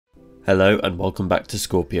Hello and welcome back to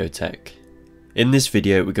Scorpio Tech. In this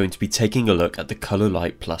video we're going to be taking a look at the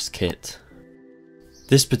Cololight Plus kit.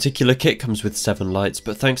 This particular kit comes with 7 lights,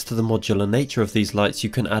 but thanks to the modular nature of these lights you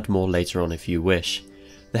can add more later on if you wish.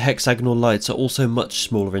 The hexagonal lights are also much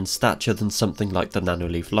smaller in stature than something like the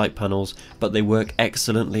nanoleaf light panels, but they work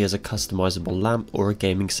excellently as a customizable lamp or a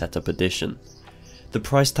gaming setup addition. The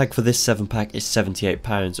price tag for this 7-pack is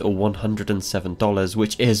 £78 or $107,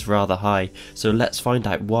 which is rather high, so let's find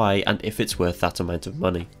out why and if it's worth that amount of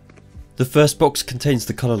money. The first box contains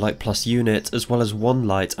the Cololight Plus unit, as well as 1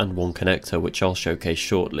 light and 1 connector, which I'll showcase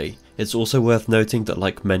shortly. It's also worth noting that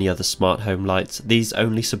like many other smart home lights, these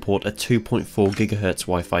only support a 2.4 GHz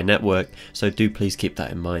Wi-Fi network, so do please keep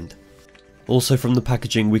that in mind. Also from the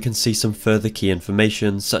packaging we can see some further key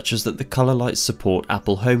information, such as that the Cololights support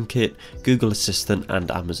Apple HomeKit, Google Assistant and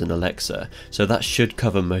Amazon Alexa, so that should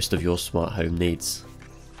cover most of your smart home needs.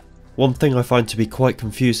 One thing I find to be quite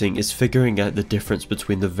confusing is figuring out the difference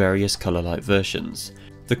between the various Cololight versions.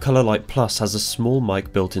 The Cololight Plus has a small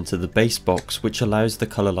mic built into the base box, which allows the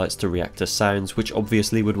Cololights to react to sounds, which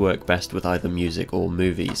obviously would work best with either music or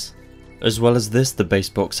movies. As well as this, the base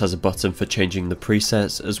box has a button for changing the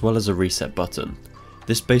presets, as well as a reset button.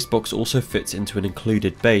 This base box also fits into an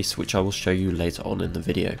included base, which I will show you later on in the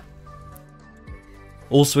video.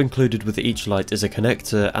 Also included with each light is a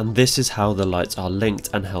connector, and this is how the lights are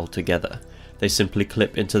linked and held together. They simply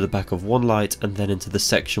clip into the back of one light and then into the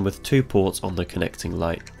section with 2 ports on the connecting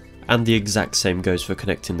light. And the exact same goes for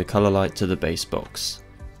connecting the Cololight to the base box.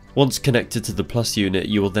 Once connected to the Plus unit,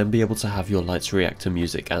 you will then be able to have your lights react to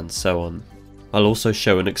music and so on. I'll also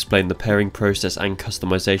show and explain the pairing process and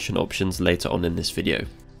customization options later on in this video.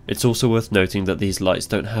 It's also worth noting that these lights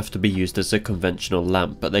don't have to be used as a conventional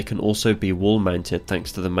lamp, but they can also be wall mounted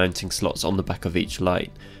thanks to the mounting slots on the back of each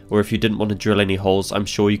light. Or if you didn't want to drill any holes, I'm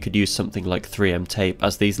sure you could use something like 3M tape,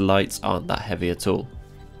 as these lights aren't that heavy at all.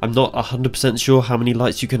 I'm not 100% sure how many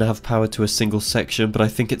lights you can have powered to a single section, but I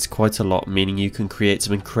think it's quite a lot, meaning you can create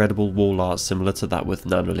some incredible wall art similar to that with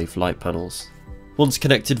nanoleaf light panels. Once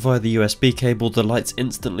connected via the USB cable, the lights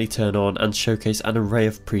instantly turn on and showcase an array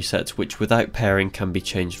of presets which without pairing can be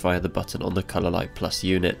changed via the button on the Cololight Plus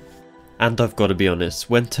unit. And I've got to be honest,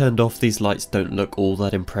 when turned off these lights don't look all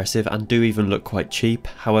that impressive and do even look quite cheap.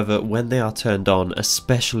 However, when they are turned on,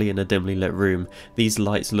 especially in a dimly lit room, these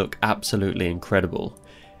lights look absolutely incredible.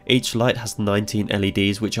 Each light has 19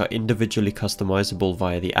 LEDs which are individually customizable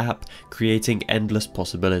via the app, creating endless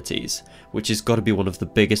possibilities, which has got to be one of the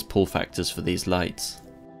biggest pull factors for these lights.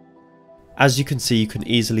 As you can see, you can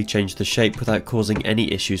easily change the shape without causing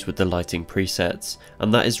any issues with the lighting presets,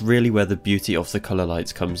 and that is really where the beauty of the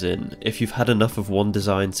Cololights comes in. If you've had enough of one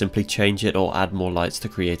design, simply change it or add more lights to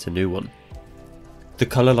create a new one. The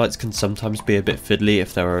Cololights can sometimes be a bit fiddly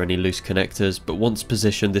if there are any loose connectors, but once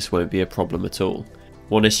positioned this won't be a problem at all.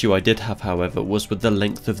 One issue I did have, however, was with the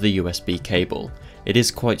length of the USB cable. It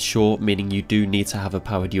is quite short, meaning you do need to have a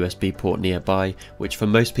powered USB port nearby, which for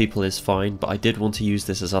most people is fine, but I did want to use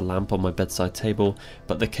this as a lamp on my bedside table,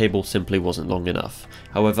 but the cable simply wasn't long enough.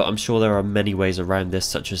 However, I'm sure there are many ways around this,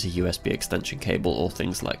 such as a USB extension cable or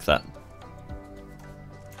things like that.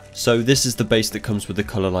 So this is the base that comes with the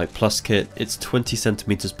Cololight Plus kit. It's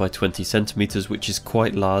 20cm by 20cm, which is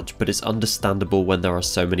quite large, but it's understandable when there are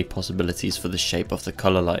so many possibilities for the shape of the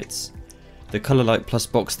Cololights. The Cololight Plus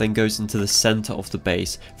box then goes into the centre of the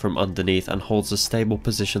base from underneath and holds a stable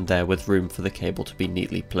position there with room for the cable to be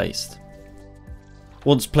neatly placed.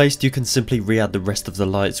 Once placed, you can simply re-add the rest of the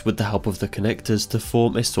lights with the help of the connectors to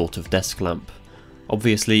form a sort of desk lamp.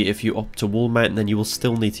 Obviously, if you opt to wall mount, then you will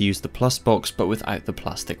still need to use the Plus box, but without the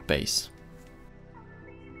plastic base.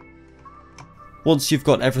 Once you've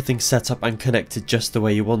got everything set up and connected just the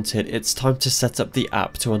way you want it, it's time to set up the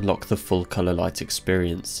app to unlock the full Cololight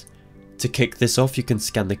experience. To kick this off, you can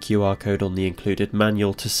scan the QR code on the included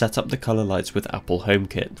manual to set up the Cololights with Apple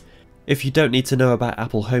HomeKit. If you don't need to know about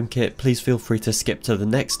Apple HomeKit, please feel free to skip to the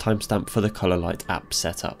next timestamp for the Cololight app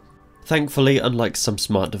setup. Thankfully, unlike some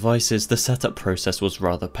smart devices, the setup process was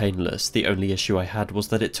rather painless. The only issue I had was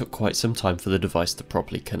that it took quite some time for the device to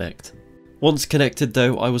properly connect. Once connected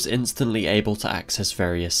though, I was instantly able to access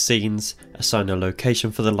various scenes, assign a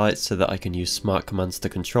location for the lights so that I can use smart commands to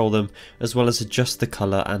control them, as well as adjust the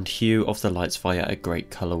colour and hue of the lights via a great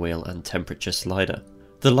colour wheel and temperature slider.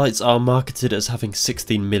 The lights are marketed as having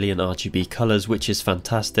 16 million RGB colours, which is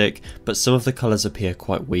fantastic, but some of the colours appear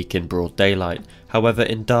quite weak in broad daylight. However,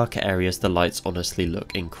 in darker areas the lights honestly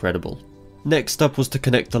look incredible. Next up was to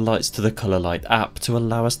connect the lights to the Cololight app to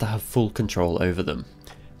allow us to have full control over them.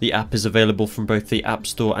 The app is available from both the App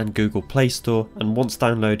Store and Google Play Store, and once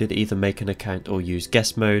downloaded either make an account or use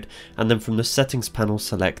guest mode, and then from the settings panel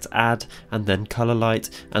select Add, and then Cololight,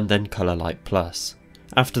 and then Cololight Plus.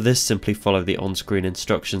 After this, simply follow the on-screen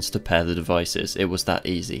instructions to pair the devices. It was that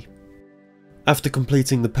easy. After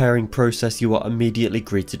completing the pairing process, you are immediately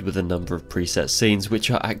greeted with a number of preset scenes which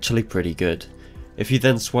are actually pretty good. If you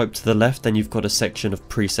then swipe to the left, then you've got a section of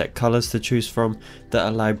preset colours to choose from that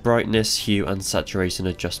allow brightness, hue and saturation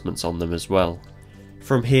adjustments on them as well.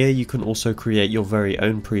 From here you can also create your very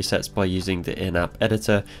own presets by using the in-app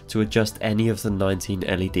editor to adjust any of the 19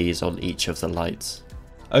 LEDs on each of the lights.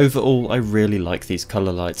 Overall, I really like these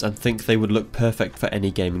colour lights and think they would look perfect for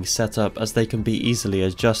any gaming setup, as they can be easily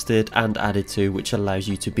adjusted and added to, which allows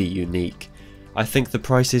you to be unique. I think the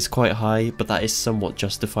price is quite high, but that is somewhat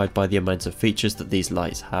justified by the amount of features that these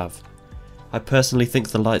lights have. I personally think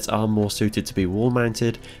the lights are more suited to be wall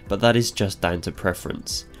mounted, but that is just down to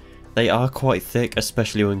preference. They are quite thick,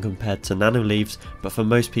 especially when compared to nano leaves, but for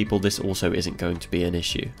most people this also isn't going to be an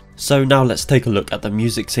issue. So now let's take a look at the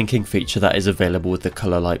music syncing feature that is available with the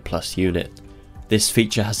Cololight Plus unit. This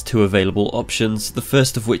feature has two available options, the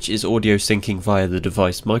first of which is audio syncing via the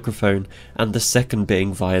device microphone, and the second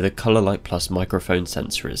being via the Cololight Plus microphone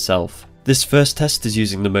sensor itself. This first test is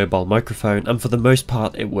using the mobile microphone, and for the most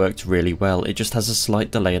part it worked really well. It just has a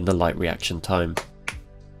slight delay in the light reaction time.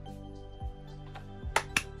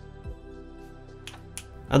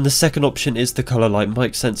 And the second option is the Cololight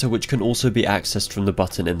mic sensor, which can also be accessed from the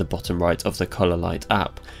button in the bottom right of the Cololight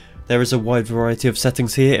app. There is a wide variety of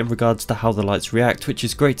settings here in regards to how the lights react, which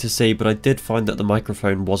is great to see, but I did find that the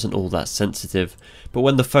microphone wasn't all that sensitive. But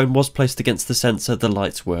when the phone was placed against the sensor, the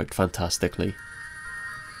lights worked fantastically.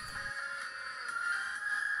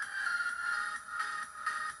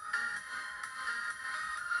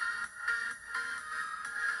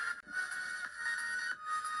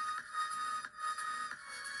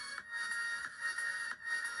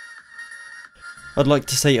 I'd like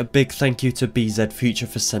to say a big thank you to Bzfuture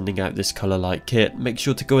for sending out this Cololight kit. Make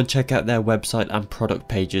sure to go and check out their website and product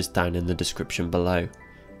pages down in the description below.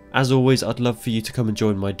 As always, I'd love for you to come and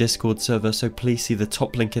join my Discord server, so please see the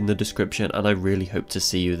top link in the description, and I really hope to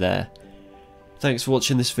see you there. Thanks for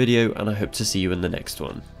watching this video, and I hope to see you in the next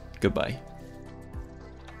one. Goodbye.